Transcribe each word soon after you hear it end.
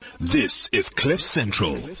This is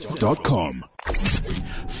CliffCentral.com.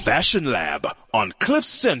 Fashion Lab on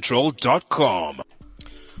CliffCentral.com.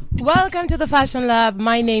 Welcome to the Fashion Lab.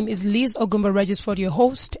 My name is Liz Ogumba-Regisford, your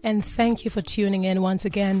host, and thank you for tuning in once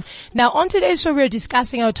again. Now, on today's show, we're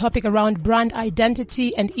discussing our topic around brand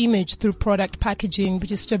identity and image through product packaging,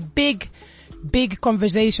 which is a big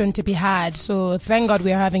conversation to be had. So thank God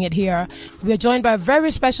we are having it here. We are joined by a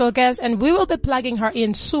very special guest, and we will be plugging her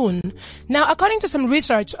in soon. Now, according to some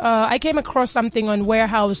research, I came across something on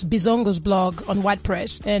Warehouse Bizongo's blog on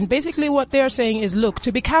WordPress, and basically what they're saying is, look,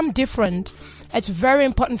 to become different, it's very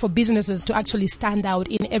important for businesses to actually stand out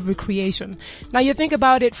in every creation. Now you think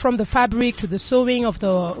about it, from the fabric to the sewing of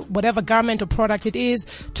the whatever garment or product it is,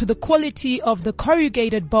 to the quality of the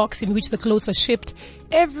corrugated box in which the clothes are shipped,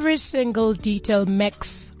 every single detail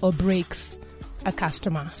makes or breaks a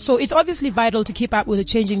customer. So it's obviously vital to keep up with the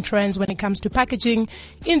changing trends when it comes to packaging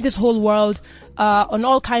in this whole world, on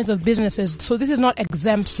all kinds of businesses. So this is not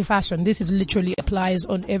exempt to fashion. This is literally applies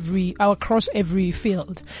on across every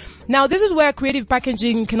field. Now, this is where creative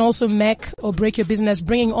packaging can also make or break your business,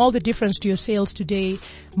 bringing all the difference to your sales today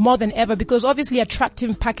more than ever, because obviously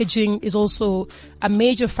attractive packaging is also a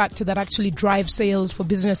major factor that actually drives sales for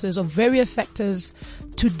businesses of various sectors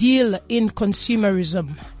to deal in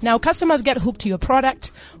consumerism. Now, customers get hooked to your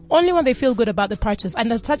product only when they feel good about the purchase.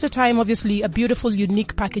 And at such a time, obviously, a beautiful,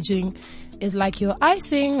 unique packaging is like your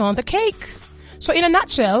icing on the cake. So in a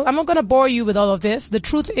nutshell, I'm not going to bore you with all of this. The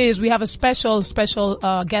truth is we have a special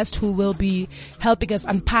guest who will be helping us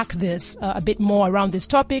unpack this a bit more around this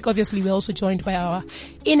topic. Obviously, we're also joined by our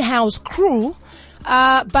in-house crew.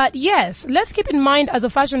 But yes, let's keep in mind, as a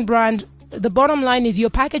fashion brand, the bottom line is your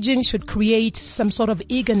packaging should create some sort of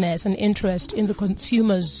eagerness and interest in the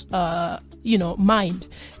consumer's, mind.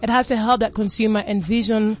 It has to help that consumer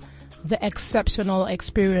envision the exceptional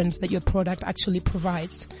experience that your product actually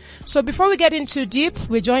provides. So before we get into deep,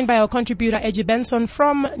 we're joined by our contributor, Edgy Benson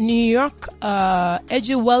from New York.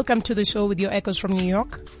 Edgy, welcome to the show with your echoes from New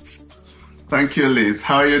York. Thank you, Liz.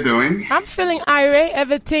 How are you doing? I'm feeling irate,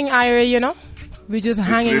 everything irate, We're just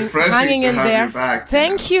hanging in there.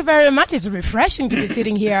 Thank you very much. It's refreshing to be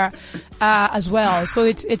sitting here, as well. So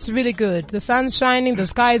it's really good. The sun's shining, the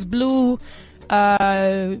sky is blue.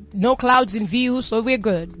 No clouds in view, so we're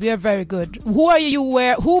good. We are very good.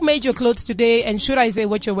 Who made your clothes today? And should I say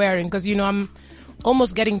what you're wearing? Because, I'm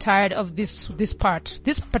almost getting tired of this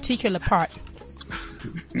particular part.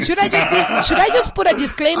 Should I just put a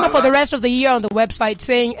disclaimer for the rest of the year on the website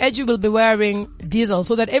saying Edgy will be wearing diesel,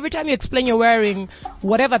 so that every time you explain you're wearing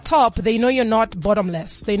whatever top, they know you're not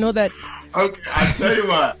bottomless. They know that. Okay, I'll tell you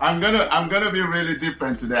what. I'm gonna be really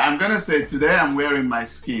different today. I'm gonna say today I'm wearing my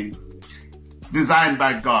skin. Designed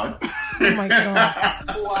by God. Oh my God.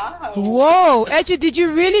 Wow. Whoa. Edgy, did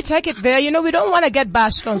you really take it there? We don't want to get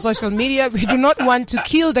bashed on social media. We do not want to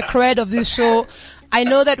kill the cred of this show. I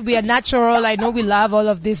know that we are natural. I know we love all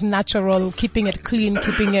of this natural, keeping it clean,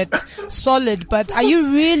 keeping it solid. But are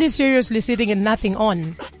you really seriously sitting in nothing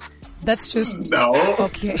on? That's just... No.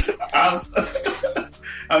 Okay.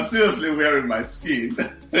 I'm seriously wearing my skin.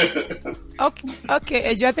 Okay,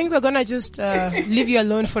 Edgy, I think we're gonna just leave you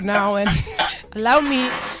alone for now and allow me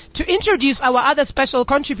to introduce our other special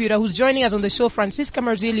contributor who's joining us on the show, Francisca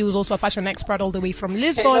Marzilli, who's also a fashion expert all the way from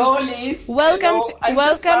Lisbon. Hello, Liz. Welcome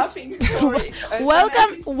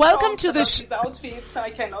to the show. Outfits,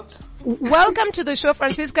 I cannot. Welcome to the show,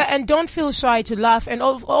 Francisca, and don't feel shy to laugh. And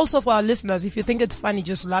also for our listeners, if you think it's funny,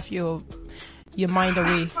 just laugh your mind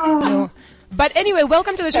away. But anyway,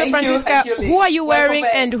 welcome to the show, Francisca. Who are you wearing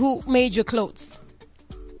and who made your clothes?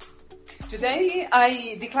 Today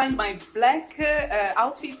I declined my black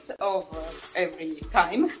outfits of every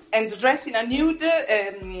time and dressed in a nude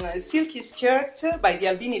silky skirt by the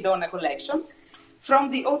Albini Donna collection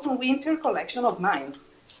from the autumn-winter collection of mine.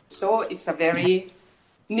 So it's a very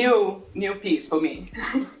new piece for me.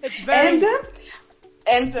 It's very...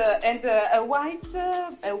 And a white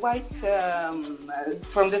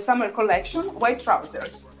from the summer collection, white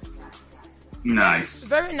trousers. Nice.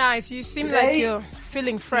 Very nice. You seem like you're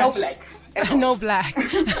feeling fresh. No black. No black.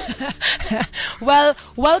 Well,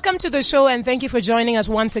 welcome to the show and thank you for joining us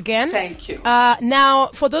once again. Thank you. Now,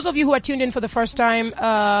 for those of you who are tuned in for the first time,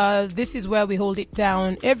 this is where we hold it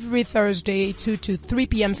down every Thursday, 2 to 3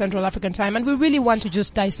 p.m. Central African time. And we really want to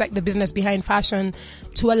just dissect the business behind fashion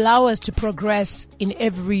to allow us to progress in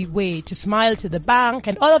every way, to smile to the bank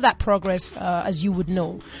and all of that progress, as you would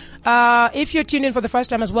know. If you're tuned in for the first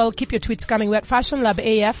time as well, keep your tweets coming. We're at Fashion Lab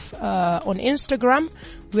AF on Instagram.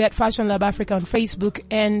 We're at Fashion Lab Africa on Facebook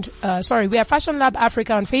and we are Fashion Lab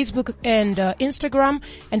Africa on Facebook and Instagram,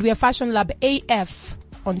 and we are Fashion Lab AF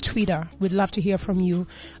on Twitter. We'd love to hear from you.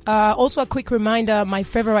 Also, a quick reminder, my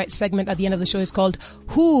favorite segment at the end of the show is called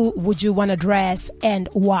Who Would You Want to Dress and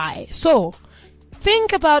Why? So,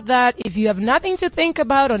 think about that. If you have nothing to think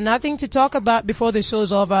about or nothing to talk about before the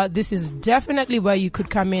show's over, this is definitely where you could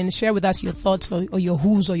come in, share with us your thoughts or your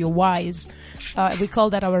who's or your whys. We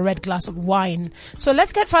call that our red glass of wine. So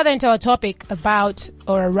let's get further into our topic about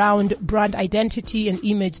or around brand identity and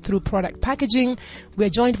image through product packaging. We're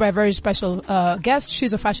joined by a very special guest.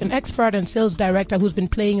 She's a fashion expert and sales director who's been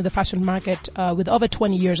playing in the fashion market with over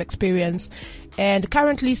 20 years experience and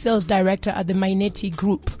currently sales director at the Mainetti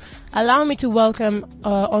Group. Allow me to welcome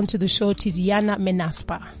onto the show Tiziana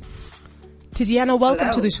Menaspa. Tiziana, welcome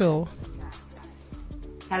Hello. to the show.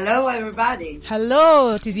 Hello, everybody.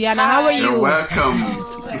 Hello, Tiziana. How are you? You're welcome.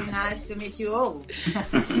 Oh, and nice to meet you all.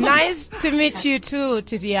 Nice to meet you too,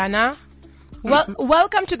 Tiziana. Well,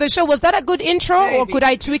 welcome to the show. Was that a good intro or could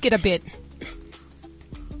I tweak it a bit?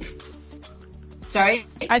 Sorry?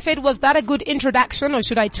 I said, was that a good introduction or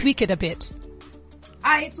should I tweak it a bit?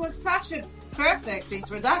 It was such a perfect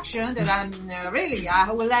introduction that I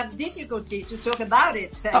will have difficulty to talk about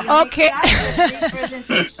it. Okay. Big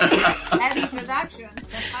presentation and introduction,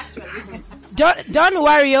 actually. Don't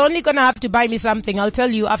worry, you're only gonna have to buy me something. I'll tell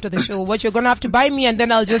you after the show what you're gonna have to buy me and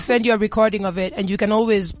then I'll just send you a recording of it and you can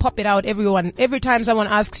always pop it out, everyone. Every time someone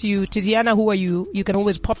asks you, Tiziana, who are you? You can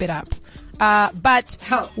always pop it up. But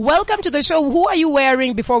welcome to the show. Who are you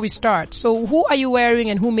wearing before we start? So who are you wearing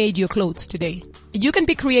and who made your clothes today? You can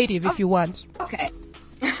be creative if you want. Okay.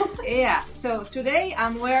 Yeah, so today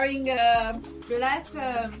I'm wearing a black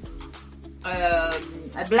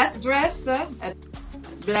dress, a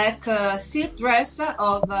black silk dress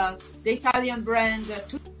of the Italian brand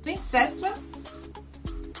Twinset,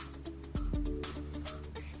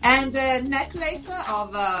 and a necklace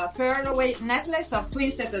of pearl weight necklace of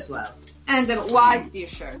Twinset as well, and a white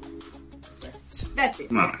t-shirt. That's it.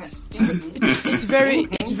 Nice. It's very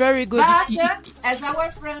good. But as our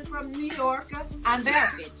friend from New York, I'm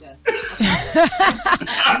barefoot.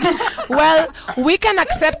 Well, we can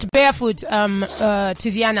accept barefoot,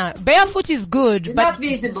 Tiziana. Barefoot is good, but Not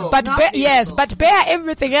visible. But not visible. yes, but bare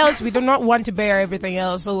everything else. We do not want to bear everything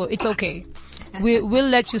else, so it's okay. We'll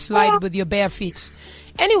let you slide with your bare feet.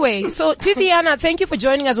 Anyway, so Tiziana, thank you for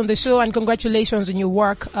joining us on the show and congratulations on your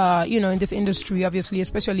work, in this industry, obviously,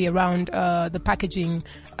 especially around the packaging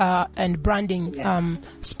and branding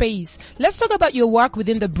space. Let's talk about your work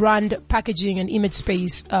within the brand packaging and image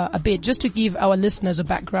space a bit, just to give our listeners a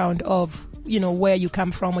background of, where you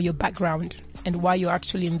come from or your background and why you're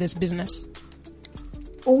actually in this business.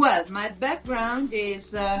 Well, my background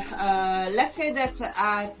is, let's say that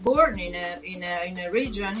I'm born in a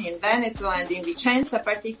region in Veneto and in Vicenza,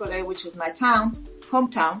 particularly, which is my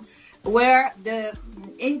hometown, where the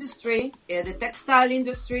industry, the textile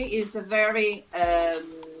industry, is it's a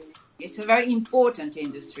very important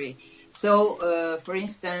industry. So, for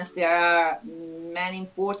instance, there are many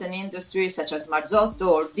important industries such as Marzotto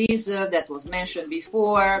or Diesel that was mentioned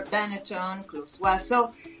before, Benetton, close to us.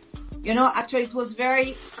 So, actually it was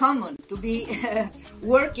very common to be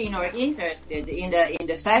working or interested in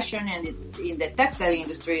the fashion and in the textile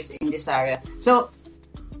industries in this area. So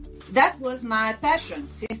that was my passion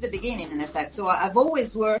since the beginning, in effect. So I've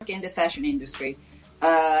always worked in the fashion industry.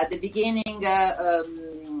 At the beginning,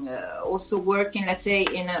 also working, let's say,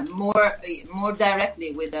 in a more directly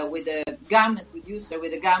with a garment producer,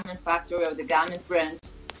 with a garment factory or the garment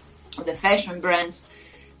brands, or the fashion brands.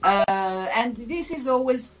 And this has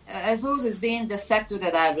always been the sector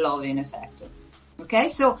that I've loved, in effect. Okay,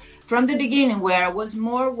 so from the beginning, where I was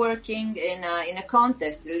more working in a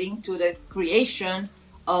context linked to the creation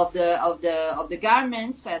of the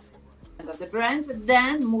garments and of the brands,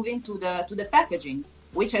 then moving to the packaging,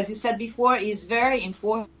 which, as you said before, is very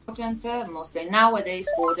important, mostly nowadays,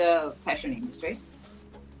 for the fashion industries.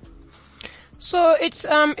 So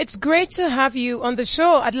it's great to have you on the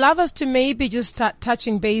show. I'd love us to maybe just start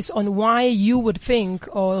touching base on why you would think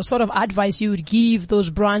or sort of advice you would give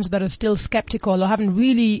those brands that are still skeptical or haven't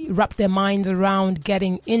really wrapped their minds around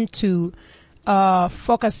getting into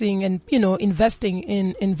focusing and, investing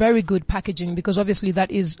in very good packaging, because obviously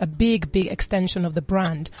that is a big extension of the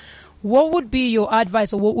brand. What would be your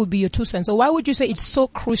advice or what would be your 2 cents? Or why would you say it's so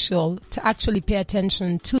crucial to actually pay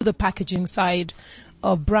attention to the packaging side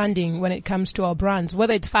of branding when it comes to our brands,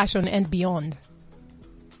 whether it's fashion and beyond?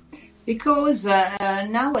 Because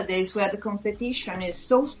nowadays, where the competition is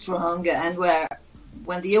so strong and when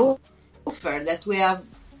the offer that we have,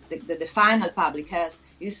 the final public has,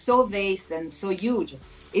 is so vast and so huge,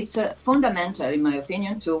 it's fundamental, in my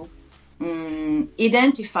opinion, to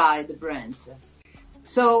identify the brands.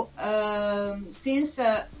 So since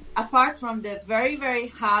apart from the very, very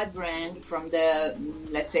high brand, from the,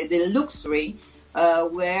 let's say, the luxury,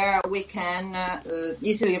 where we can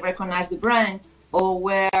easily recognize the brand, or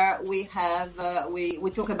where we have, we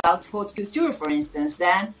talk about haute couture, for instance,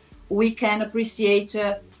 then we can appreciate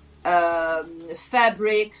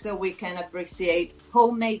fabrics, we can appreciate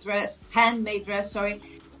handmade dress, sorry.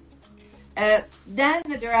 Then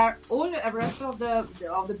there are all the rest of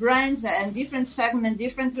the brands and different segment,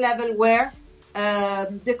 different level, where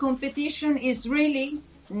the competition is really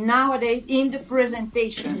nowadays in the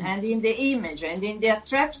presentation and in the image and in the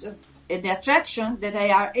attraction that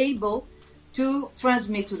they are able to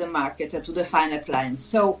transmit to the market, to the final client.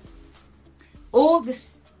 So all the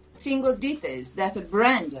single details that a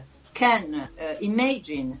brand can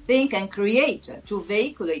imagine, think, and create to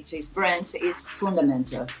veiculate its brands is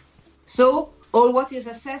fundamental. So all what is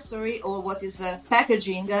accessory, or what is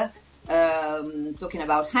packaging, talking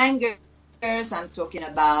about hangers, I'm talking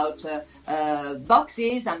about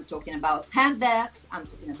boxes, I'm talking about handbags, I'm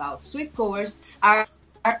talking about sweet covers, are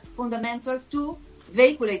fundamental to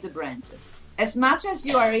veiculate the brand. As much as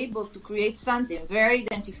you are able to create something very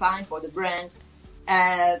identifying for the brand,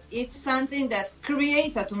 it's something that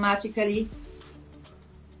creates automatically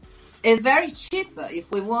a very cheap,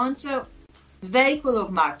 if we want, vehicle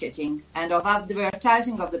of marketing and of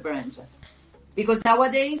advertising of the brand. Because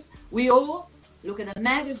nowadays we all look at the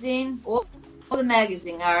magazine, all the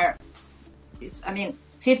magazine are,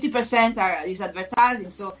 50% is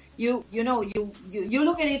advertising. So you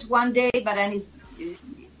look at it one day, but then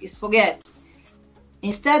it's forget.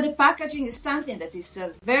 Instead, the packaging is something that is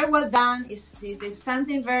very well done. Is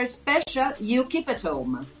something very special. You keep at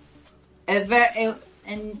home. A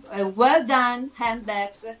well done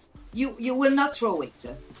handbags. You will not throw it.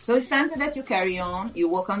 So it's something that you carry on. You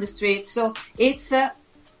walk on the street. So it's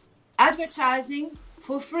advertising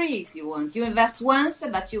for free if you want. You invest once,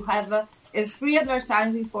 but you have a free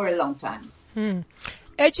advertising for a long time.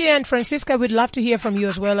 Eji and Francisca, we'd love to hear from you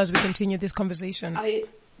as well as we continue this conversation.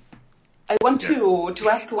 I want to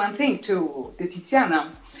ask one thing to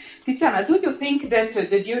Tiziana. Tiziana, do you think that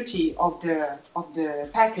the duty of the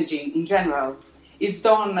packaging in general is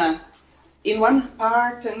done in one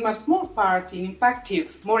part, in a small part,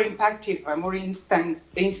 more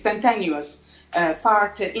instantaneous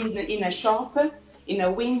part in a shop, in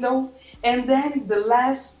a window, and then the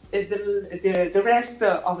rest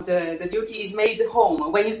of the duty is made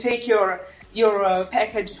home. When you take your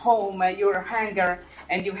package home, your hanger,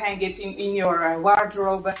 and you hang it in your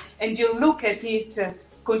wardrobe, and you look at it,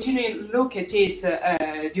 continue to look at it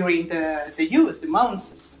during the use, the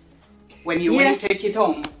months, when you take it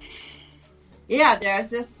home. Yeah, there's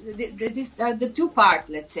the two parts,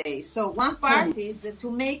 let's say. So one part is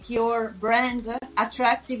to make your brand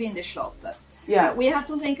attractive in the shop. Yeah, we have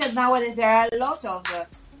to think that nowadays there are a lot of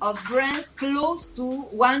brands close to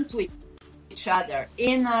each other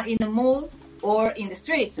in a mall or in the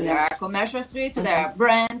streets. Yes. There are commercial streets, there are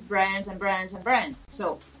brands.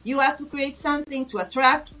 So you have to create something to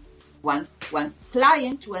attract one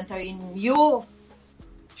client to enter in your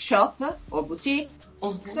shop or boutique,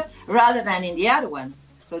 rather than in the other one.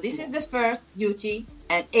 So this is the first duty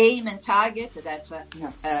and aim and target that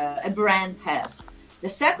a brand has. The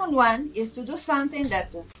second one is to do something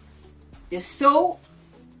that is so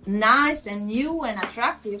nice and new and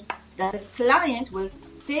attractive that the client will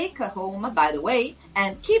take home, by the way,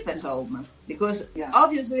 and keep at home. Because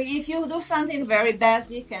obviously if you do something very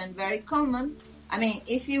basic and very common,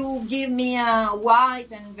 if you give me a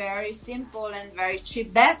white and very simple and very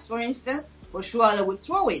cheap bags, for instance, for sure I will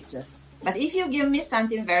throw it. But if you give me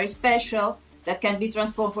something very special that can be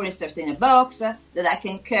transformed, for instance, in a box, that I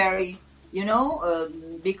can carry,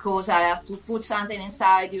 because I have to put something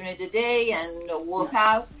inside during the day and walk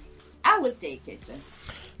out, I will take it.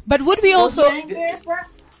 But would we also...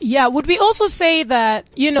 would we also say that,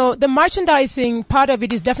 the merchandising part of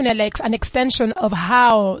it is definitely like an extension of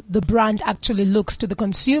how the brand actually looks to the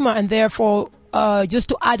consumer, and therefore, just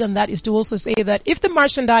to add on that is to also say that if the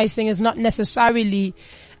merchandising is not necessarily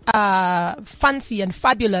fancy and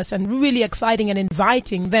fabulous and really exciting and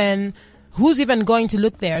inviting, then who's even going to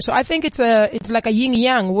look there? So I think it's like a yin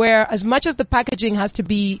yang, where as much as the packaging has to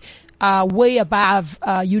be way above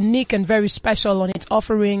unique and very special on its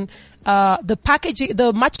offering, the packaging,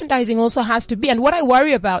 the merchandising also has to be. And what I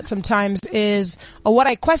worry about sometimes is, or what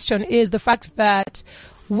I question is the fact that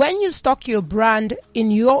when you stock your brand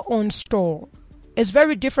in your own store, it's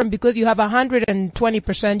very different because you have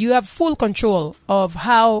 120%. You have full control of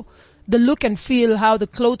how the look and feel, how the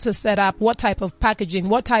clothes are set up, what type of packaging,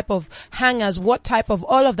 what type of hangers, what type of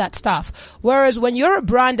all of that stuff. Whereas when you're a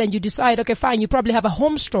brand and you decide, okay, fine, you probably have a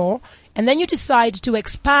home store, and then you decide to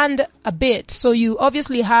expand a bit. So you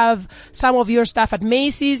obviously have some of your staff at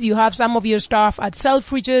Macy's, you have some of your staff at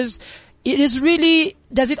Selfridges. It is really,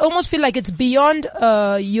 does it almost feel like it's beyond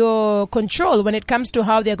your control when it comes to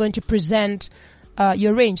how they're going to present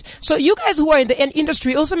your range? So you guys who are in the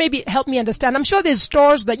industry also maybe help me understand. I'm sure there's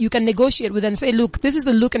stores that you can negotiate with and say, look, this is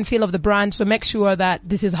the look and feel of the brand, so make sure that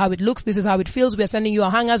this is how it looks, this is how it feels. We're sending you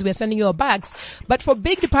our hangers, we're sending you our bags. But for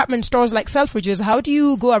big department stores like Selfridges, how do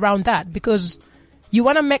you go around that? Because you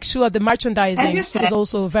want to make sure the merchandising is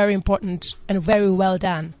also very important and very well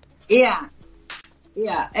done. Yeah.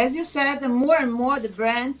 Yeah, as you said, more and more the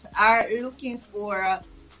brands are looking for,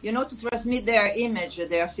 to transmit their image,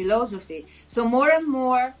 their philosophy. So more and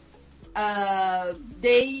more,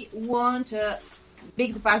 they want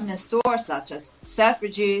big department stores such as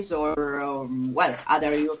Selfridges or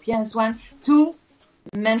other European ones to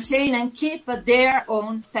maintain and keep their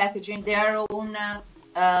own packaging, their own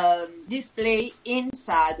display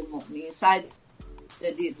inside the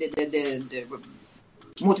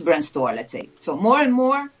multi-brand store, let's say. So more and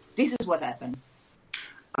more, this is what happened.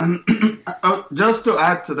 Just to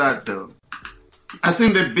add to that, though, I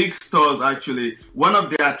think the big stores actually, one of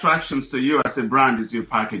the attractions to you as a brand is your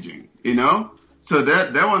packaging, So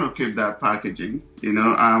they want to keep that packaging,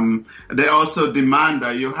 They also demand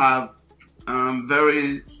that you have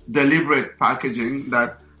very deliberate packaging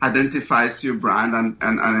that identifies your brand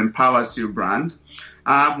and empowers your brand.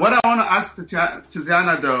 What I want to ask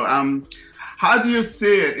Tiziana, though, how do you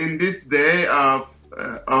see it in this day of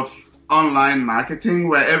online marketing,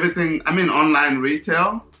 where online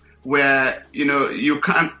retail, where,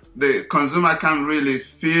 the consumer can't really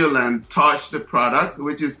feel and touch the product,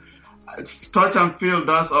 which is touch and feel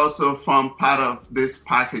does also form part of this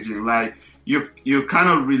packaging. Like you kind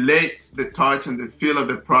of relate the touch and the feel of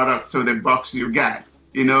the product to the box you get,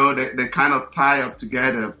 they kind of tie up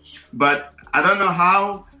together. But I don't know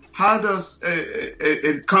how does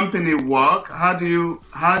a company work? How do you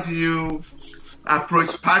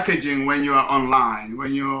approach packaging when you are online?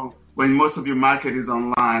 When most of your market is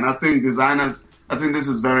online? I think this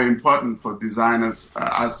is very important for designers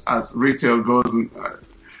as retail goes and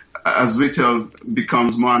as retail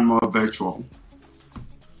becomes more and more virtual.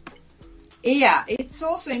 Yeah, it's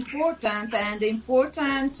also important, and the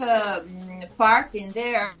important part in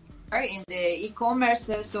there. In the e-commerce,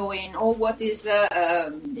 so in all what is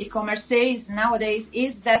e-commerce says nowadays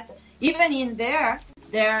is that even in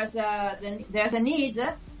there's a need.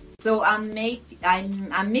 So I'm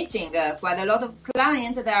meeting quite a lot of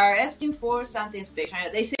clients that are asking for something special.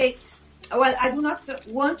 They say, well, I do not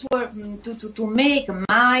want to make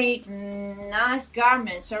my nice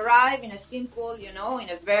garments arrive in a simple, in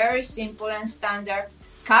a very simple and standard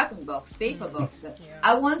carton box, paper box. Yeah.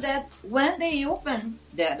 I want that when they open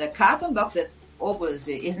the carton box, that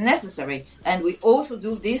obviously is necessary, and we also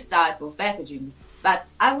do this type of packaging. But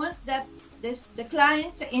I want that the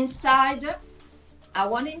client inside, I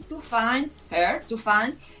want him to find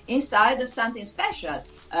inside something special.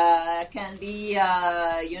 Can be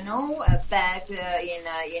a bag in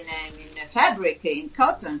a fabric, in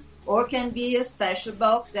cotton, or can be a special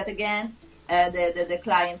box that again the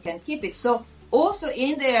client can keep it. So also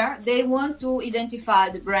in there, they want to identify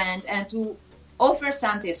the brand and to offer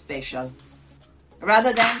something special,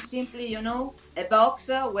 rather than simply, a box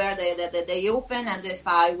where they open and they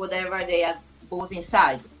find whatever they have bought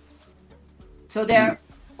inside. So there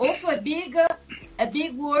also a big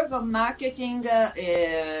work of marketing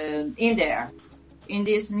in there, in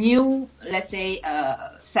this new, let's say,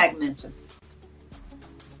 segment.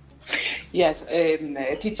 Yes,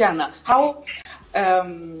 Tiziana, how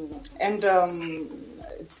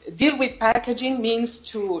deal with packaging means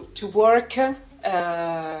to work in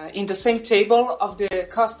the same table of the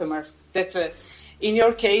customers that, in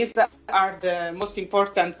your case, are the most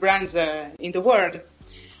important brands in the world.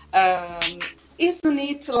 Isn't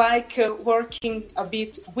it like working a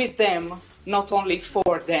bit with them, not only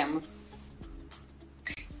for them?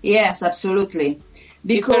 Yes, absolutely.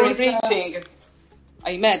 Because it's very enriching, I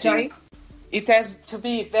imagine. Sorry? It has to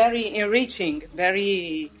be very enriching,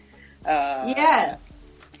 very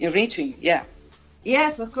enriching, yeah.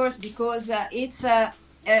 Yes, of course, because it's,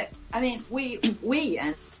 we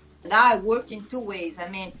and I work in two ways.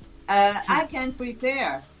 I can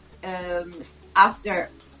prepare after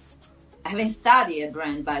having studied a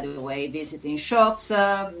brand, by the way, visiting shops,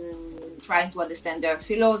 trying to understand their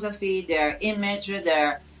philosophy, their image,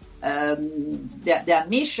 their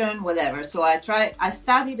mission, whatever. So I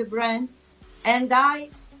study the brand, and I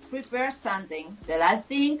prepare something that I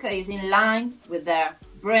think is in line with their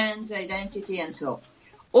brand identity and so.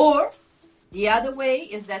 Or the other way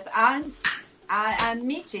is that I'm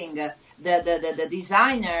meeting the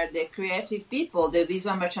designer, the creative people, the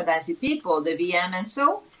visual merchandising people, the VM and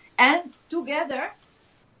so, and together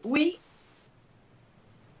we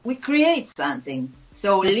create something.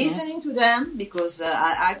 So listening to them, because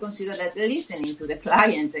I consider that listening to the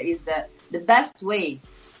client is the best way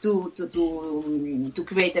to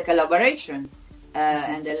create a collaboration.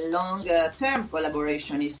 And a long-term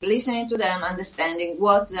collaboration is listening to them, understanding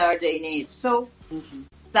what are their needs. So,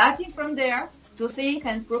 starting from there to think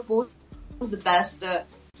and propose the best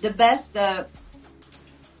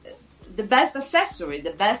accessory,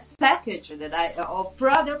 the best package of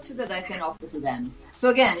products that I can offer to them. So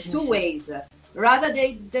again, two ways. Rather,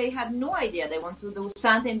 they have no idea. They want to do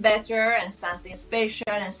something better and something special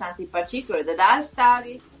and something particular that I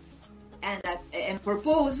study and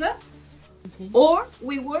propose. Or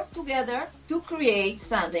we work together to create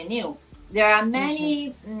something new. There are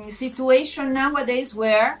many situations nowadays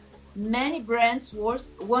where many brands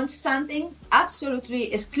want something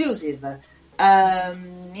absolutely exclusive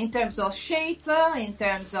in terms of shape, in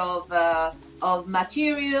terms of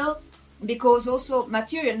material, because also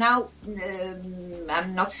material now,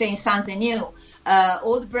 I'm not saying something new,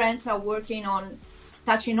 all the brands are working on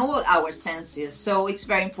touching all our senses, so it's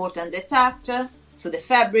very important, the touch, so the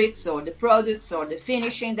fabrics or the products or the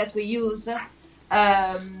finishing that we use.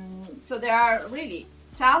 So there are really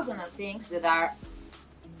thousands of things that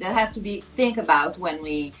have to be think about when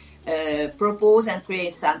we propose and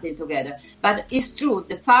create something together. But it's true,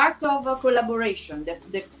 the part of collaboration,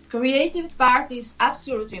 the creative part is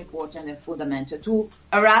absolutely important and fundamental to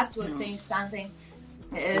arrive to attain something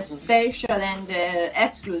special and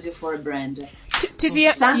exclusive for a brand.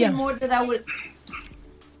 Something more that I will...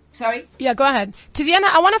 Sorry? Yeah, go ahead. Tiziana,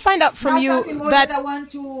 I want to find out from you something more that I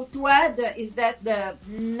want to add is that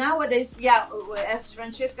nowadays, as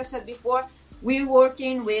Francesca said before, we're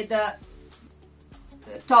working with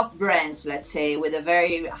top brands, let's say, with a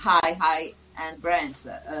very high-end brands.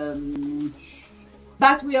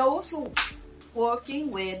 But we are also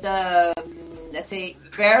working with, let's say,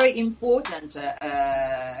 very important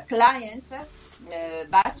clients,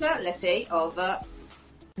 but let's say of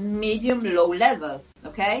medium-low level,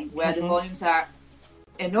 okay, where the volumes are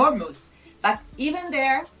enormous. But even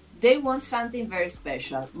there, they want something very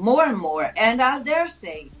special, more and more. And I dare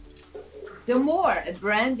say, the more a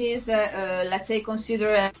brand is, let's say,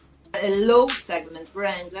 considered a low-segment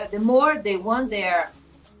brand, the more they want their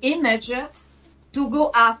image to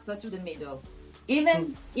go up to the middle.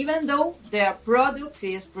 Even though their products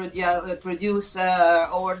is produced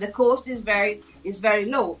or the cost is very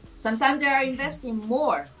low, sometimes they are investing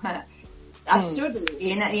more,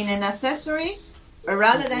 absurdly, in an accessory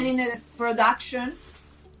rather than in a production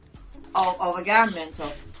of a garment.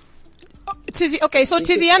 Okay, so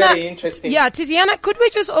Tiziana, could we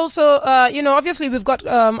just also, obviously we've got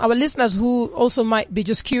our listeners who also might be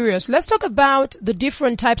just curious. Let's talk about the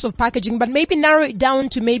different types of packaging, but maybe narrow it down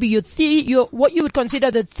to maybe what you would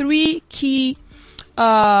consider the three key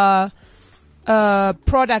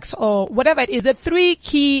products or whatever it is, the three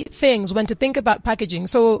key things when to think about packaging.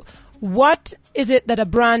 So what is it that a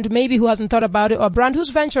brand maybe who hasn't thought about it, or a brand who's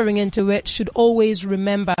venturing into it, should always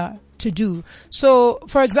remember to do? So,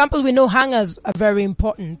 for example, we know hangers are very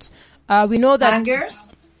important. We know that hangers?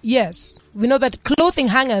 Yes. We know that clothing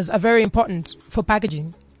hangers are very important for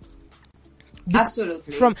packaging.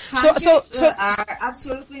 Absolutely. Hangers are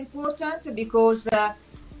absolutely important because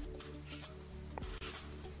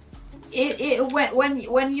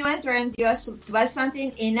when you enter and you have to buy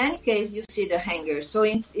something, in any case, you see the hanger. So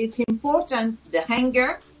it's important, the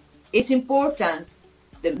hanger, it's important.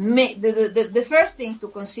 The first thing to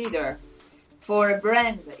consider for a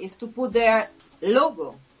brand is to put their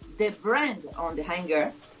logo, the brand on the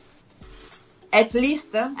hanger, at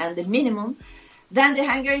least, and the minimum. Then the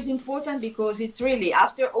hanger is important because it's really,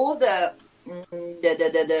 after all the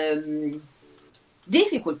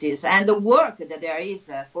difficulties and the work that there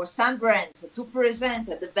is for some brands to present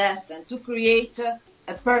the best and to create a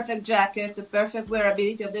perfect jacket, the perfect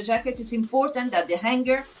wearability of the jacket, it's important that the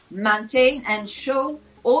hanger maintain and show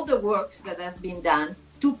all the works that have been done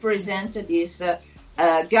to present this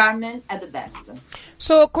garment at the best.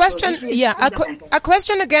 So a question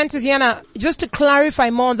again, Tiziana, just to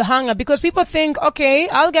clarify more on the hanger, because people think, okay,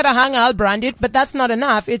 I'll get a hanger, I'll brand it, but that's not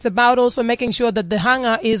enough. It's about also making sure that the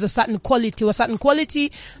hanger is a certain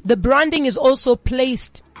quality. The branding is also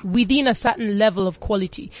placed within a certain level of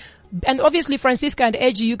quality. and obviously Francisca and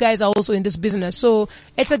Edgy, you guys are also in this business. So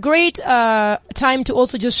it's a great time to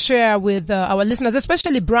also just share with our listeners,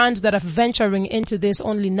 especially brands that are venturing into this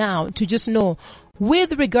only now, to just know,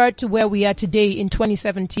 with regard to where we are today in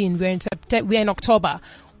 2017, we're in October.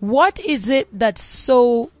 What is it that's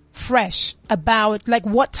so fresh about, like,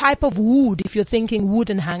 what type of wood, if you're thinking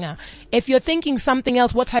wooden hanger, if you're thinking something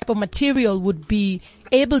else, what type of material would be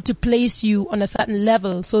able to place you on a certain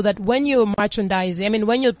level so that when you're merchandising, I mean,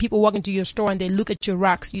 when your people walk into your store and they look at your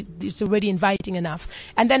racks, it's already inviting enough.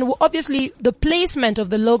 And then obviously the placement of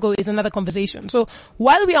the logo is another conversation. So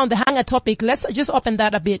while we're on the hanger topic, let's just open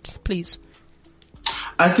that a bit, please.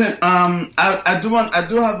 I think I do want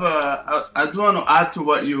to add to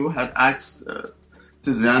what you had asked,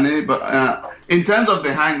 Tiziani, but in terms of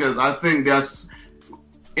the hangers, I think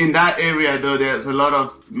in that area though, there's a lot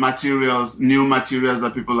of materials, new materials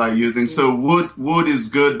that people are using. So wood is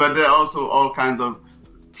good, but there are also all kinds of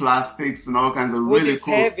plastics and all kinds of wood really is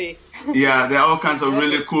cool. Heavy. Yeah, there are all kinds of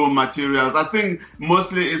really cool materials. I think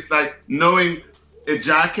mostly it's like knowing a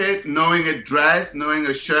jacket, knowing a dress, knowing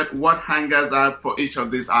a shirt, what hangers are for each of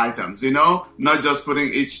these items, not just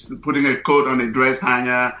putting a coat on a dress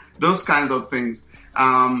hanger. Those kinds of things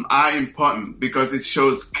are important because it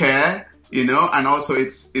shows care, and also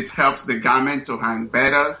it helps the garment to hang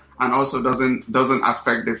better and also doesn't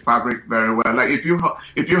affect the fabric very well. Like if you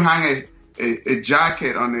hang a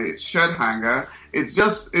jacket on a shirt hanger, it's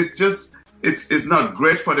not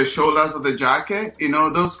great for the shoulders of the jacket.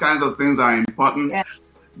 Those kinds of things are important. Yeah.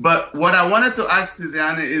 But what I wanted to ask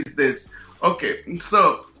Tiziani is this. Okay,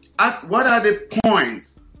 so what are the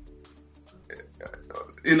points,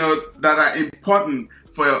 that are important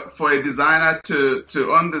for a designer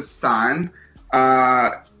to understand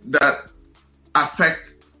that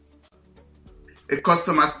affect a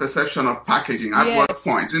customer's perception of packaging? At what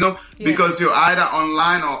point? Because you're either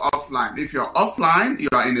online or offline. If you're offline, you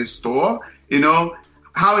are in a store,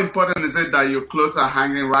 how important is it that your clothes are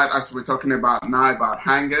hanging right, as we're talking about now about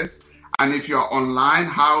hangers? And if you're online,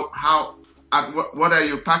 what are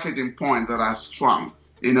your packaging points that are strong?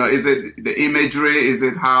 Is it the imagery? Is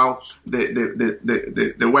it how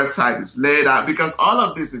the website is laid out? Because all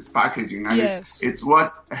of this is packaging, and it's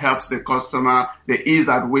what helps the customer, the ease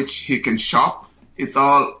at which he can shop. It's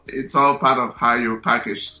all part of how you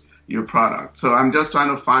package your product. So I'm just trying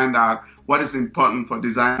to find out what is important for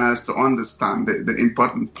designers to understand the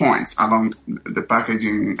important points along the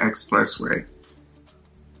packaging expressway.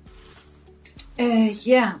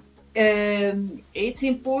 It's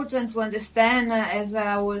important to understand, as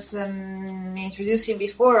I was introducing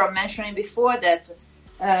before or mentioning before, that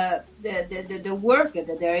the work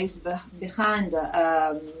that there is behind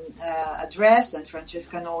a dress, and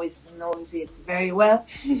Francesca knows it very well.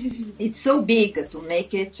 It's so big to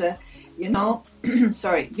make it,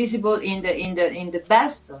 visible in the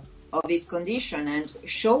best of its condition, and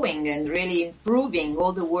showing and really improving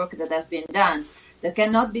all the work that has been done, that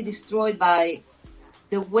cannot be destroyed by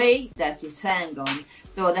the way that it's hung on.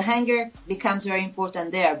 So the hanger becomes very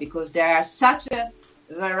important there, because there are such a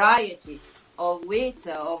variety of width,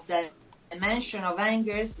 of the dimension of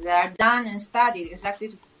hangers that are done and studied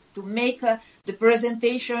exactly to make the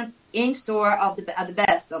presentation in store at the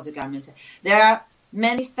best of the garments. There are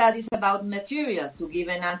many studies about material to give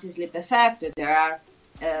an anti-slip effect. There are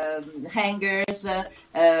hangers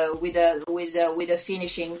with a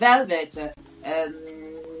finishing velvet,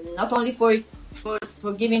 not only for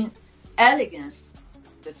giving elegance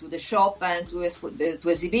to the shop and to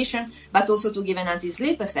exhibition, but also to give an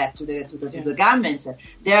anti-slip effect to the garments.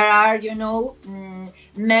 There are,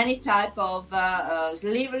 many type of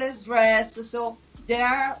sleeveless dress. So there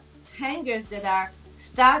are hangers that are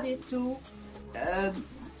studied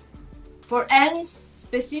for any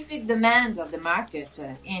specific demand of the market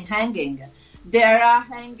in hanging. There are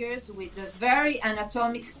hangers with a very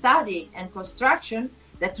anatomic study and construction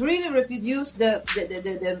that really reproduce the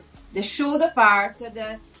shoulder part,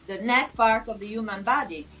 the neck part of the human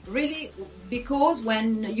body. Really, because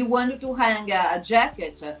when you wanted to hang a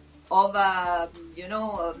jacket of an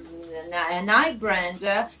high brand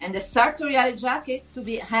and a sartorial jacket to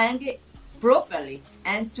be hanged properly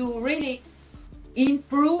and to really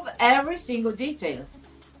improve every single detail,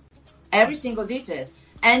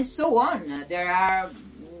 and so on. There are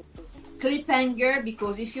clip hanger,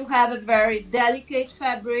 because if you have a very delicate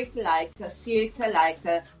fabric like a silk, like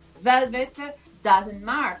a velvet, doesn't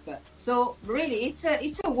mark. So really, it's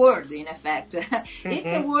a word in effect.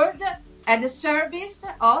 It's a word at the service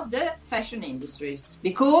of the fashion industries,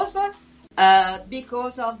 because of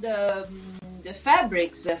the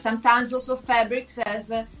fabrics. Sometimes also fabrics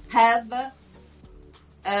have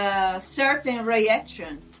a certain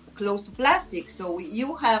reaction close to plastic. So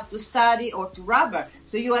you have to study, or to rubber.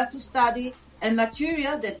 So you have to study a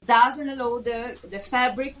material that doesn't allow the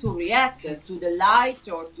fabric to react to the light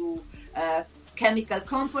or to chemical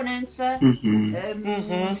components.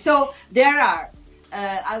 So there are,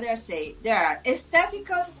 there are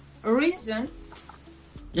aesthetical reasons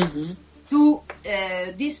to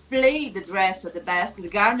display the dress at the best, the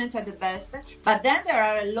garment at the best, but then there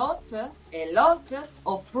are a lot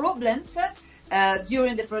of problems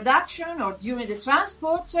during the production or during the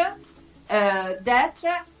transport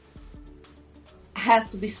that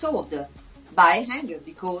have to be solved by hanger,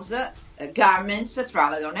 because garments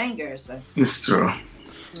travel on hangers. It's true.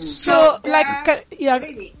 So,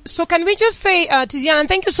 so can we just say, Tiziana, and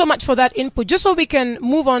thank you so much for that input, just so we can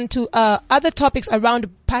move on to other topics around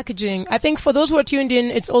packaging. I think for those who are tuned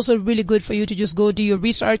in, it's also really good for you to just go do your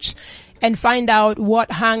research and find out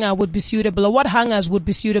what hanger would be suitable, or what hangers would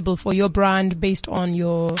be suitable for your brand based on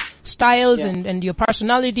your styles and your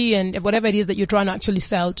personality and whatever it is that you're trying to actually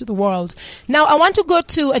sell to the world. Now, I want to go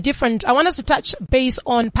to I want us to touch base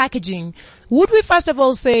on packaging. Would we first of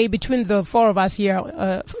all say, between the four of us here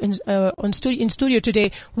in studio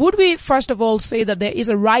today, would we first of all say that there is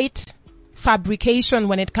a right fabrication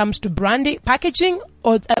when it comes to branding, packaging,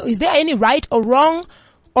 or is there any right or wrong?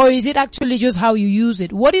 Or is it actually just how you use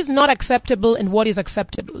it? What is not acceptable and what is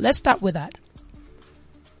acceptable? Let's start with that.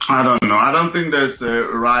 I don't know. I don't think there's a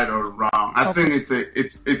right or wrong. I think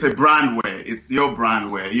it's a brand way. It's your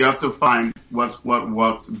brand way. You have to find what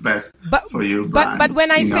works best for you. But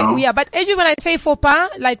when I say but Eju, when I say faux pas,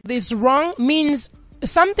 like this wrong, means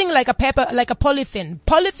something like a paper, like a polythene.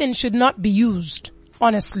 Polythene should not be used.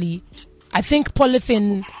 Honestly, I think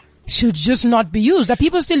polythene should just not be used. Are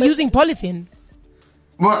people still using polythene?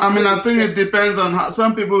 Well, I mean, I think it depends on how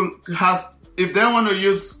some people have. If they want to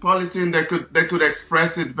use polythene, they could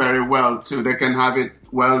express it very well too. They can have it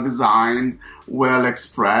well designed, well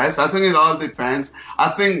expressed. I think it all depends. I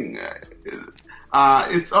think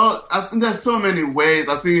I think there's so many ways.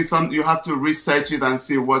 I think it's you have to research it and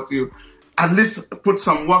see what you, at least put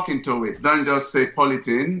some work into it. Don't just say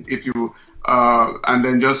polythene if you. And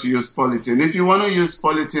then just use polythene. If you want to use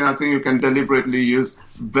polythene, I think you can deliberately use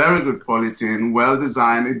very good polythene, well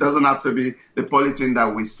designed. It doesn't have to be the polythene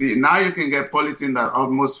that we see. Now you can get polythene that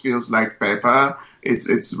almost feels like paper.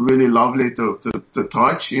 It's really lovely to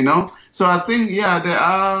touch, you know. So I think, they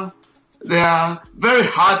are very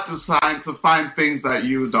hard to find things that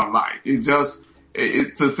you don't like.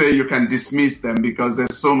 To say you can dismiss them because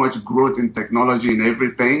there's so much growth in technology and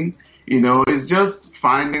everything, you know. It's just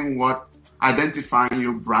identifying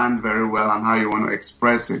your brand very well and how you want to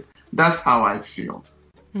express it. That's how I feel.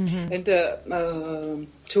 Mm-hmm. And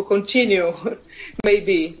to continue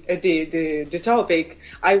maybe the topic,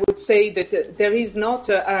 I would say that there is not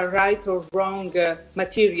a right or wrong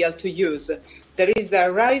material to use. There is a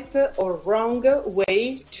right or wrong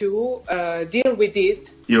way to deal with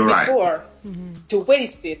it before to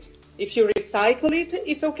waste it. If you recycle it,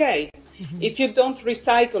 it's okay. Mm-hmm. If you don't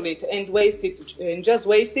recycle it and waste it and just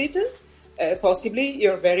waste it, possibly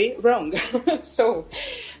you're very wrong. So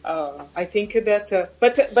I think that,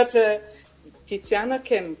 but Tiziana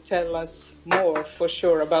can tell us more for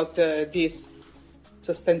sure about this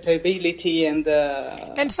sustainability and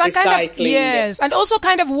recycling. Kind of, yes, and also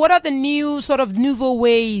kind of what are the new sort of nouveau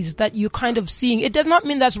ways that you're kind of seeing? It does not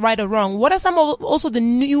mean that's right or wrong. What are some of also the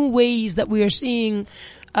new ways that we are seeing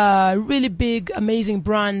really big, amazing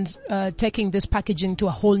brands taking this packaging to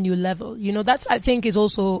a whole new level? You know, that's, I think, is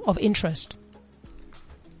also of interest.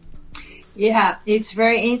 Yeah, it's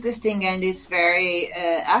very interesting and it's very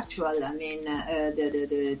actual. I mean,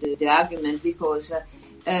 the argument, because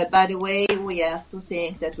by the way, we have to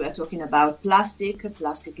think that we are talking about plastic.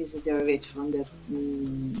 Plastic is a derivative from the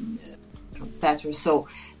from petrol. So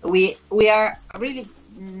we are really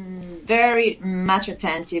very much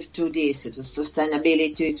attentive to this, to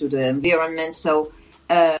sustainability, to the environment. So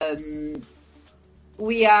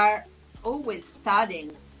we are always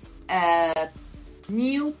studying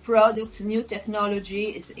new products, new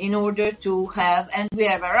technologies in order to have, and we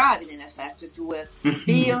have arrived in effect to a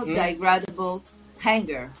biodegradable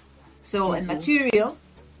hanger. So a material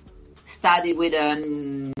studied with a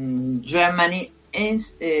Germany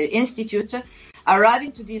institute,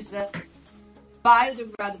 arriving to this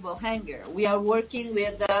biodegradable hanger. We are working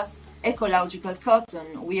with ecological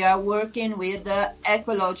cotton. We are working with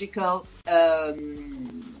ecological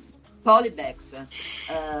polybags.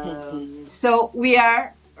 So we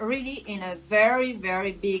are really in a very,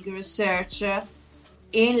 very big research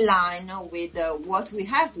in line with what we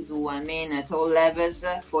have to do, I mean, at all levels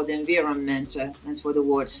for the environment and for the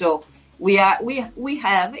world. So we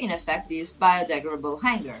have in effect this biodegradable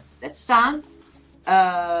hanger that some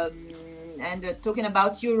talking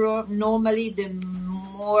about Europe, normally the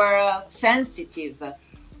more sensitive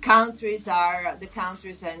countries are the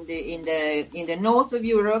countries in the north of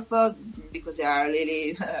Europe, because they are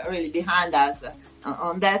really really behind us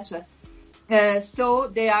on that. So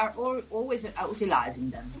they are always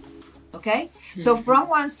utilizing them. Okay, so from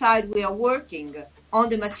one side we are working on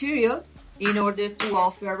the material in order to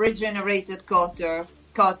offer regenerated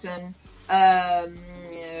cotton,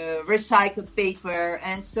 recycled paper,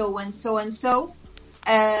 and so and so and so.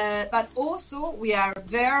 But also we are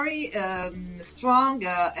very strong,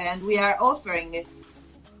 and we are offering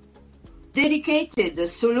dedicated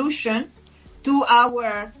solution to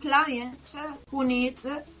our clients who need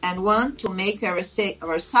and want to make a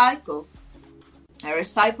recycling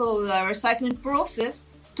process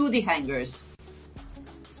to the hangers.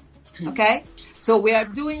 Okay, so we are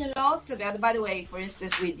doing a lot. By the way, for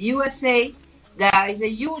instance, with USA, there is a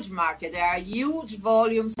huge market. There are huge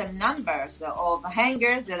volumes and numbers of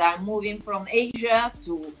hangers that are moving from Asia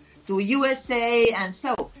to USA, and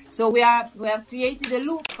so we have created a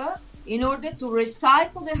loop in order to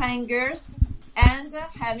recycle the hangers and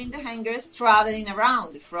having the hangers traveling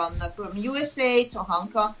around from USA to Hong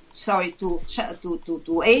Kong,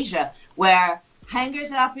 to Asia, where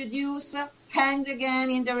hangers are produced, hanged again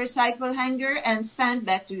in the recycled hanger, and sent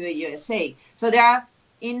back to the USA. So there are,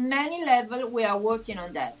 in many levels, we are working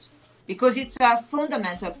on that, because it's a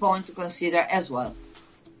fundamental point to consider as well.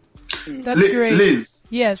 That's great. Liz.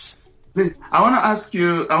 Yes. I want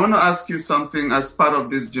to ask you something as part of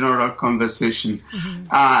this general conversation,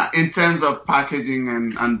 in terms of packaging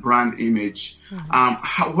and brand image.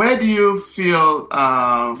 Where do you feel?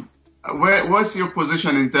 What's your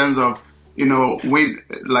position in terms of,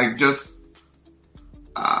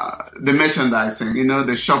 the merchandising?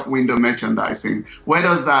 The shop window merchandising. Where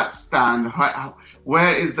does that stand?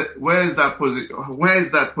 Where is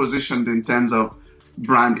that positioned in terms of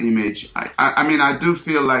brand image? I mean, I do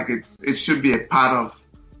feel like it should be a part of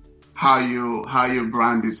how your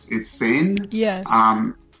brand is seen. Yes.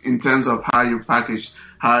 In terms of how you package,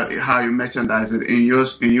 how you merchandise it in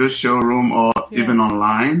your showroom or even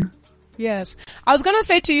online. Yes. I was going to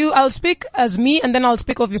say to you, I'll speak as me, and then I'll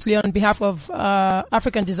speak obviously on behalf of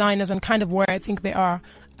African designers and kind of where I think they are.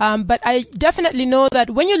 But I definitely know that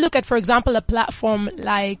when you look at, for example, a platform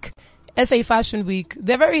like SA Fashion Week,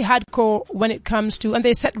 they're very hardcore when it comes to, and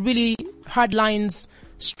they set really hard lines,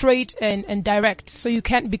 straight and direct, so you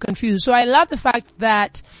can't be confused. So I love the fact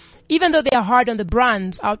that even though they are hard on the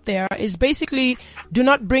brands out there, is basically, do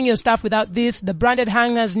not bring your stuff without this. The branded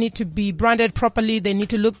hangers need to be branded properly. They need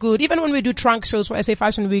to look good. Even when we do trunk shows for SA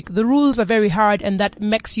Fashion Week, the rules are very hard, and that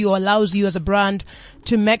allows you as a brand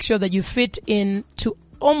to make sure that you fit in to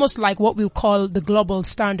almost like what we call the global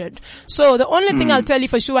standard. So the only thing I'll tell you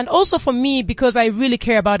for sure, and also for me, because I really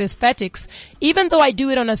care about aesthetics, even though I do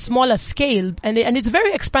it on a smaller scale, and it's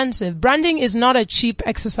very expensive, branding is not a cheap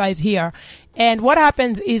exercise here. And what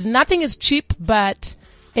happens is nothing is cheap, but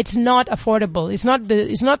it's not affordable. It's not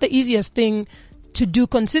the easiest thing to do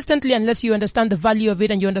consistently unless you understand the value of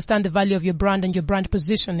it and you understand the value of your brand and your brand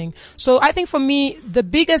positioning. So I think for me, the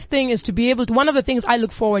biggest thing is to be able to, one of the things I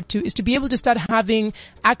look forward to is to be able to start having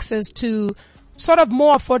access to sort of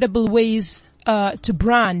more affordable ways to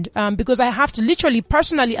brand, because I have to literally,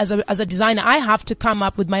 personally, as a designer, I have to come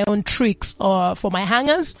up with my own tricks for my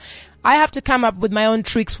hangers. I have to come up with my own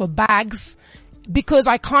tricks for bags, because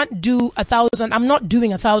I can't do 1,000. I'm not doing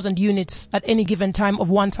 1,000 units at any given time of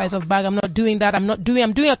one size of bag. I'm not doing that. I'm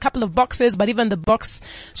doing a couple of boxes, but even the box.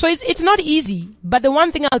 So it's not easy. But the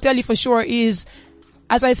one thing I'll tell you for sure is,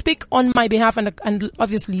 as I speak on my behalf, and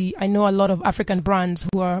obviously I know a lot of African brands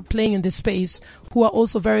who are playing in this space, who are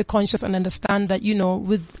also very conscious and understand that,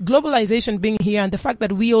 with globalization being here and the fact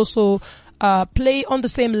that we also play on the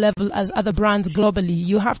same level as other brands globally,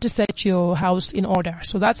 you have to set your house in order.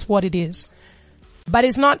 So that's what it is. But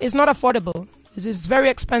it's not affordable. It's very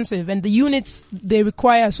expensive, and the units they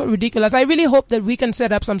require are so ridiculous. I really hope that we can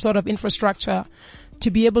set up some sort of infrastructure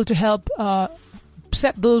to be able to help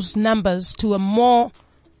set those numbers to a more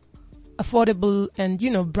affordable and,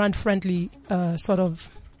 brand friendly sort of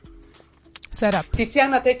setup.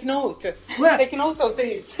 Tiziana, take note. Take note of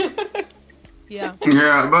this. Yeah.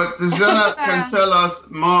 Yeah, but Tiziana can tell us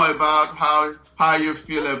more about how you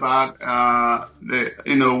feel about the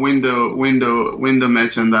window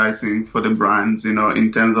merchandising for the brands,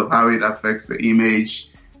 in terms of how it affects the image.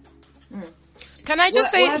 Can I just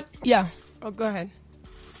say? Yeah. Oh, go ahead.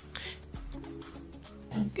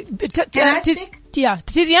 Can I speak? Yeah,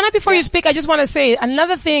 Tiziana, before you speak, I just want to say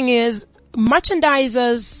another thing is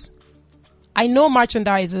merchandisers I know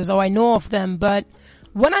merchandisers, or I know of them, but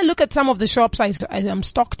when I look at some of the shops I'm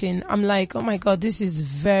stocked in, I'm like, oh my God, this is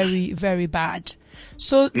very, very bad.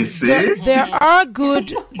 So there are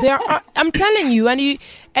good, I'm telling you, and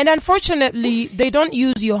unfortunately, they don't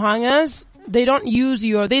use your hangers. They don't use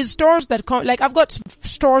there's stores that I've got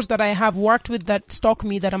stores that I have worked with that stock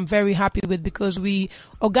me that I'm very happy with, because we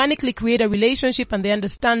organically create a relationship and they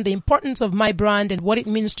understand the importance of my brand and what it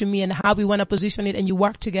means to me and how we want to position it, and you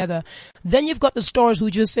work together. Then you've got the stores who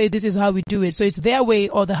just say, this is how we do it. So it's their way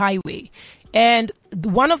or the highway. And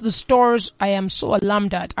one of the stores I am so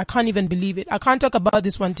alarmed at, I can't even believe it. I can't talk about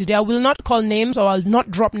this one today. I will not call names, or I'll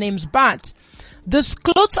not drop names, but the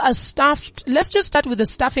clothes are stuffed. Let's just start with the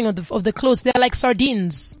stuffing of the clothes. They're like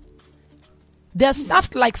sardines. They're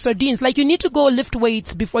stuffed like sardines. Like you need to go lift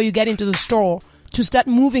weights before you get into the store to start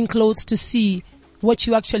moving clothes to see what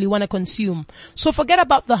you actually want to consume. So forget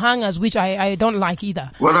about the hangers, which I don't like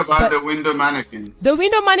either. What about the window mannequins? The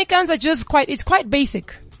window mannequins are just it's quite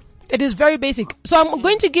basic. It is very basic. So I'm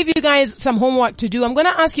going to give you guys some homework to do. I'm going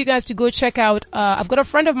to ask you guys to go check out, I've got a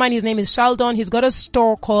friend of mine, his name is Sheldon. He's got a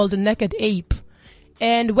store called Naked Ape.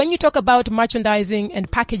 And when you talk about merchandising and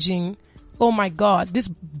packaging, oh my God, this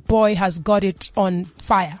boy has got it on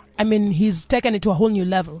fire. I mean, he's taken it to a whole new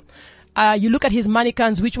level. You look at his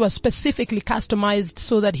mannequins, which were specifically customized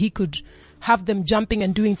so that he could have them jumping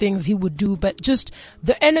and doing things he would do. But just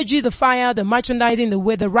the energy, the fire, the merchandising, the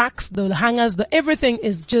way, the racks, the hangers, everything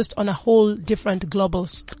is just on a whole different global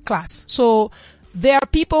class. So there are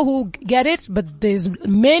people who get it, but there's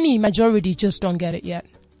majority just don't get it yet.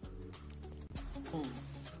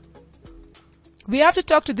 We have to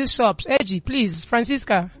talk to these shops. Edgy, please.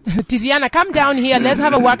 Francisca. Tiziana, come down here. Let's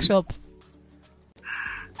have a workshop.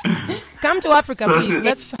 Come to Africa, please.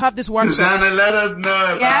 Let's have this workshop. Tiziana, let us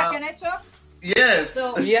know. Can I talk? Yes.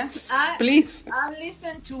 So, yes, please. I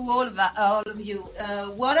listen to all of you.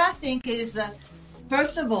 What I think is,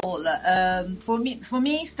 first of all, for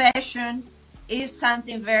me, fashion is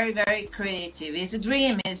something very, very creative. It's a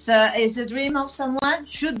dream. It's a dream of someone.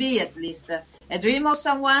 Should be at least a dream of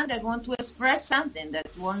someone that wants to express something, that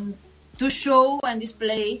wants to show and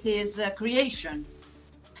display his creation.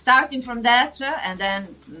 Starting from that, and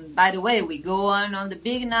then, by the way, we go on the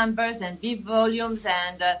big numbers and big volumes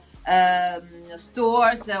and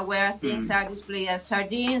stores where things are displayed as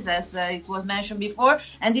sardines, as it was mentioned before.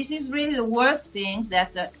 And this is really the worst thing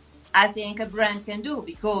that I think a brand can do,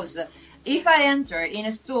 because if I enter in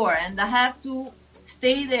a store and I have to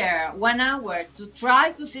stay there 1 hour to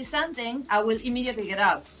try to see something, I will immediately get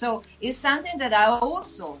out. So it's something that I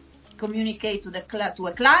also communicate to a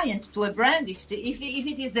client, to a brand, if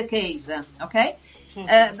it is the case, okay?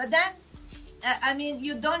 But then, I mean,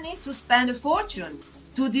 you don't need to spend a fortune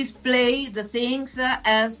to display the things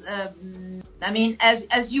as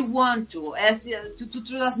you want to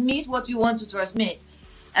transmit what you want to transmit.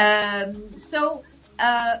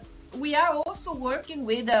 We are also working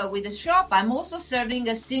with a shop. I'm also serving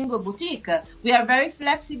a single boutique. We are very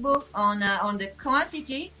flexible on the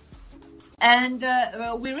quantity, and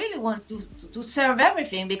we really want to serve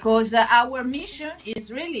everything, because our mission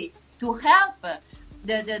is really to help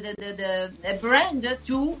the brand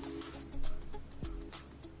to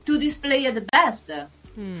display at the best.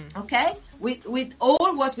 Okay, with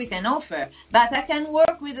all what we can offer. But I can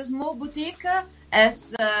work with a small boutique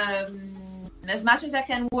as much as I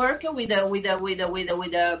can work with the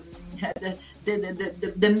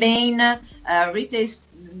main retail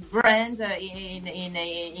brand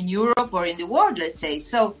in Europe or in the world, let's say.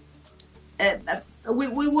 So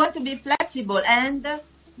we want to be flexible. And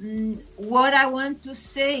what I want to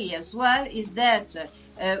say as well is that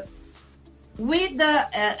with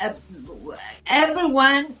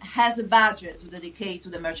everyone has a budget to dedicate to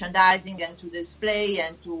the merchandising and to display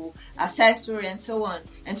and to accessory and so on,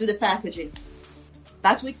 and to the packaging.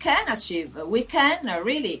 But we can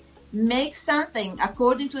really make something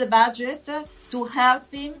according to the budget to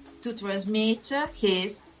help him to transmit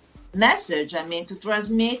his message. I mean, to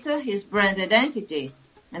transmit his brand identity.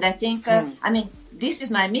 And I think, this is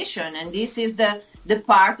my mission, and this is the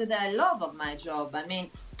part that I love of my job. I mean,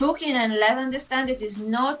 talking and let understand it is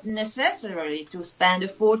not necessary to spend a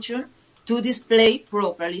fortune to display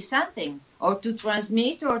properly something, or to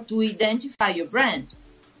transmit or to identify your brand.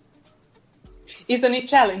 Isn't it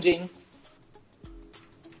challenging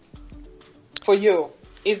for you?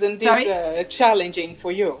 Isn't this challenging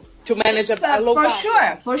for you to manage a low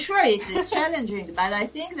budget? For sure it is challenging, but I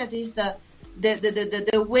think that is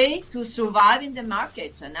the way to survive in the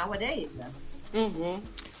market nowadays. Mm-hmm.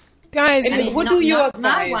 Guys, what do you not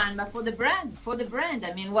advise? My one, but for the brand.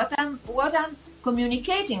 I mean, what I'm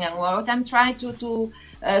communicating and what I'm trying to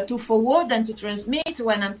to forward and to transmit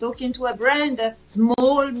when I'm talking to a brand,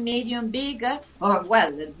 small, medium, big, or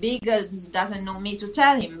well, big doesn't know me to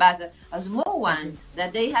tell him, but a small one,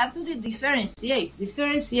 that they have to differentiate.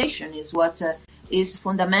 Differentiation is what is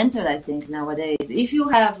fundamental, I think, nowadays. If you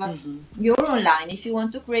have your online, if you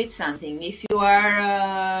want to create something, if you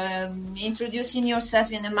are introducing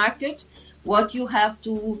yourself in the market, what you have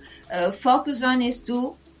to focus on is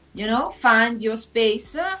to, find your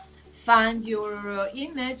space, find your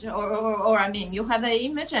image, or I mean, you have an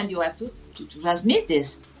image and you have to transmit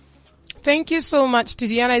this. Thank you so much,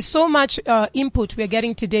 Tiziana. So much input we're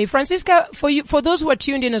getting today. Francisca, for those who are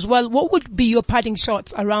tuned in as well, what would be your parting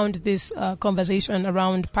shots around this conversation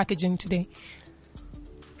around packaging today?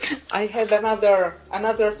 I have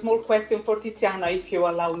another small question for Tiziana, if you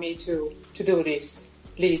allow me to do this,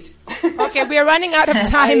 please. Okay, we are running out of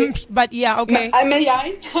time, but yeah, okay. May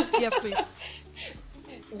I? Yes, please.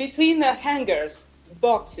 Between hangers,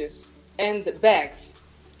 boxes, and bags,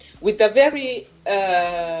 with a very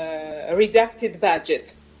reduced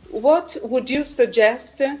budget, what would you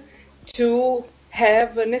suggest to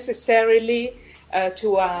have necessarily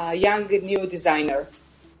to a young new designer?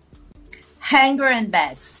 Hanger and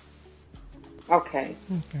bags. Okay.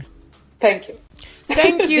 Thank you.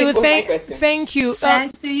 Thank you. Thank you.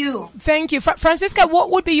 Thanks to you. Thank you. Francisca, what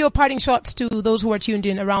would be your parting shots to those who are tuned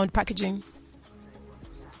in around packaging?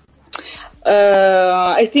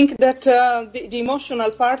 I think that the emotional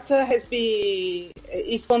part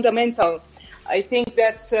is fundamental. I think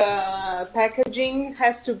that packaging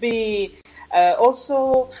has to be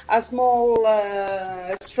also a small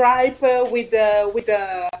stripe with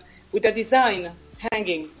a design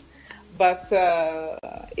hanging, but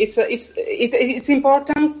it's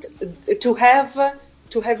important to have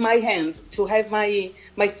my hand, to have my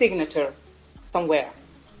signature somewhere.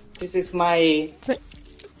 This is my.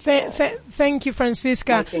 Thank you,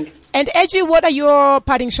 Francisca. And Edgy, what are your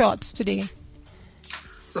parting shots today?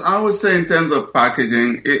 So I would say in terms of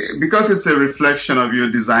packaging, because it's a reflection of your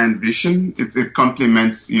design vision, it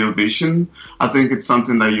complements your vision. I think it's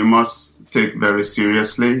something that you must take very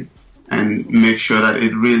seriously and make sure that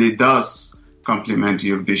it really does complement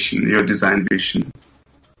your vision, your design vision.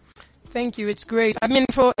 Thank you. It's great. I mean,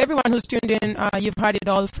 for everyone who's tuned in, you've heard it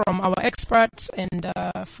all from our experts and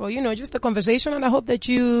for, just the conversation. And I hope that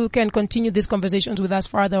you can continue these conversations with us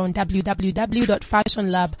further on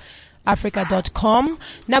www.fashionlabafrica.com.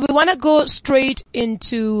 Now, we want to go straight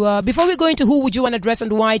into, before we go into who would you want to dress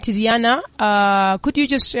and why, Tiziana, could you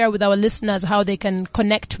just share with our listeners how they can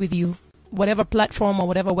connect with you, whatever platform or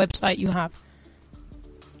whatever website you have?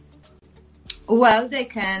 Well, they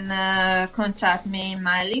can contact me in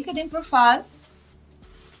my LinkedIn profile,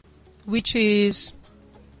 which is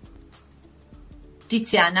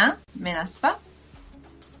Tiziana Menaspa.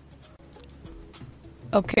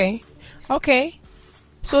 Okay.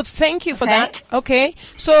 So thank you for that. Okay.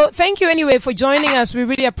 So thank you anyway for joining us. We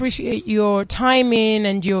really appreciate your time in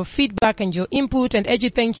and your feedback and your input. And Edgy,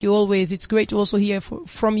 thank you always. It's great to also hear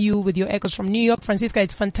from you with your echoes from New York. Francisca,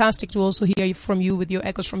 it's fantastic to also hear from you with your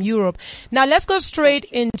echoes from Europe. Now let's go straight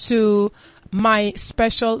into my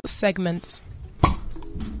special segment.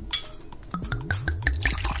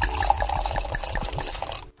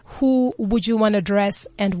 Who would you want to dress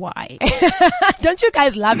and why? Don't you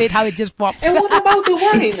guys love it how it just pops? And what about the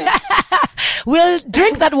wine? We'll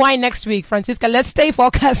drink that wine next week, Francisca. Let's stay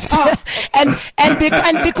focused. Oh. and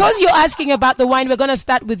because you're asking about the wine, we're going to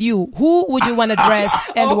start with you. Who would you want to dress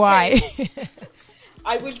and why?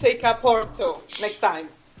 I will take a Porto next time.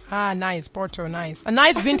 Ah, nice. Porto, nice. A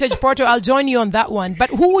nice vintage Porto. I'll join you on that one.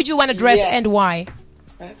 But who would you want to dress and why?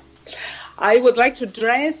 I would like to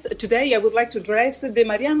dress the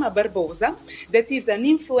Mariana Barbosa, that is an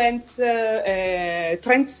influent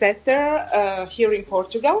trendsetter here in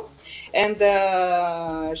Portugal. And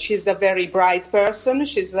she's a very bright person.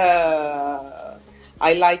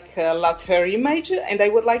 I like a lot her image, and I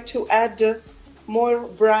would like to add more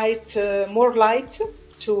light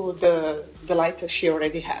to the light she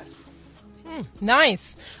already has.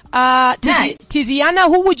 Nice. Tiziana,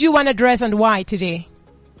 who would you want to dress and why today,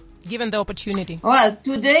 given the opportunity? Well,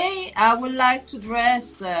 today I would like to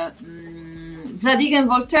dress Zadig &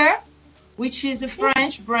 Voltaire, which is a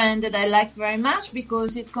French brand that I like very much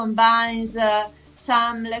because it combines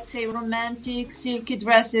some, let's say, romantic silky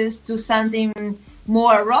dresses to something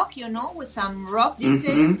more rock, with some rock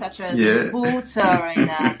details, such as boots or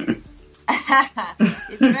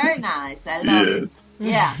it's very nice. I love it.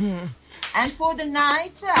 Yeah. And for the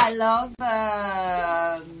night, I love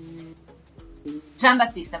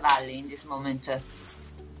Giambattista Valli in this moment.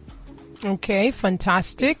 Okay,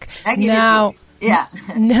 fantastic. Now, Yeah.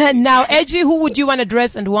 Now, Edgy, who would you want to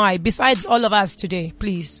dress and why? Besides all of us today,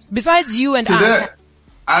 please. Besides you and us.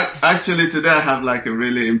 Today I have like a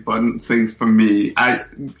really important thing for me. I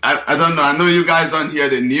don't know. I know you guys don't hear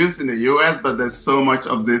the news in the US, but there's so much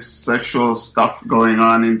of this sexual stuff going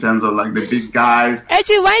on in terms of like the big guys.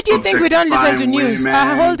 Edgy, why do you think we don't listen to news?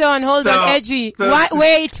 Hold on, Edgy.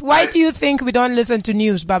 Why do you think we don't listen to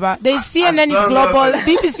news, Baba? There's CNN is global,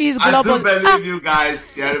 BBC is global. I do believe you guys,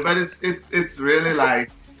 Gary, but it's really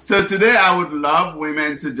like, so today I would love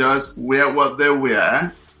women to just wear what they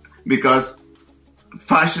wear because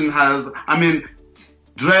fashion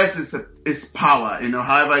dress is power,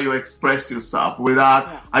 however you express yourself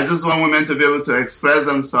I just want women to be able to express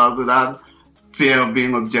themselves without fear of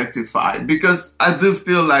being objectified, because I do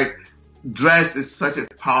feel like dress is such a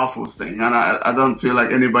powerful thing, and I don't feel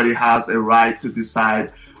like anybody has a right to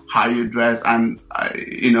decide how you dress, and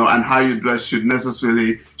how you dress shouldn't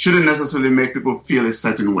necessarily make people feel a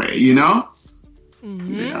certain way,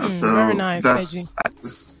 Mm-hmm. So very nice, Edgy.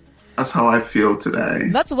 That's how I feel today.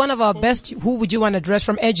 That's one of our best. Who would you want to dress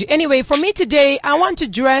from Edgy? Anyway, for me today, I want to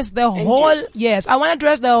dress the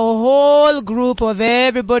whole group of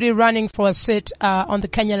everybody running for a seat on the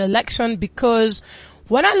Kenyan election, because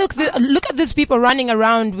when I look at these people running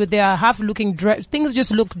around with their half-looking dress, things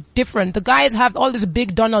just look different. The guys have all these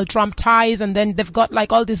big Donald Trump ties, and then they've got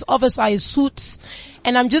like all these oversized suits.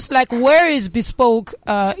 And I'm just like, where is bespoke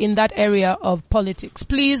in that area of politics?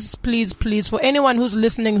 Please, please, please, for anyone who's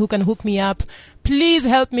listening who can hook me up, please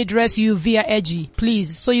help me dress you via Edgy,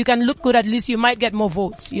 please, so you can look good. At least you might get more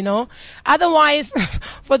votes, Otherwise,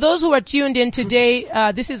 for those who are tuned in today,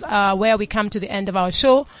 this is where we come to the end of our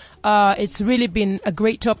show. It's really been a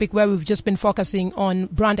great topic where we've just been focusing on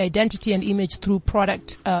brand identity and image through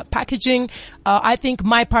product packaging. I think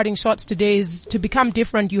my parting shots today is to become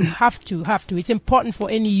different. You have to. It's important for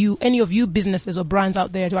any of you businesses or brands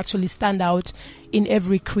out there to actually stand out in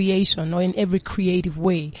every creation or in every creative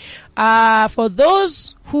way. For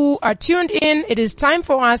those who are tuned in, it is time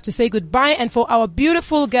for us to say goodbye. And for our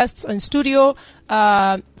beautiful guests in studio,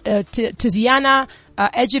 Tiziana,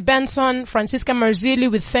 Edgy Benson, Francisca Marzilli,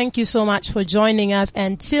 we thank you so much for joining us.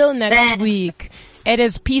 Until next week, it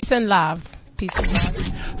is peace and love. Peace and love.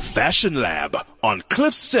 Fashion Lab on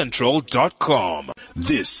CliffCentral.com.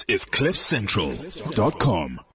 This is CliffCentral.com.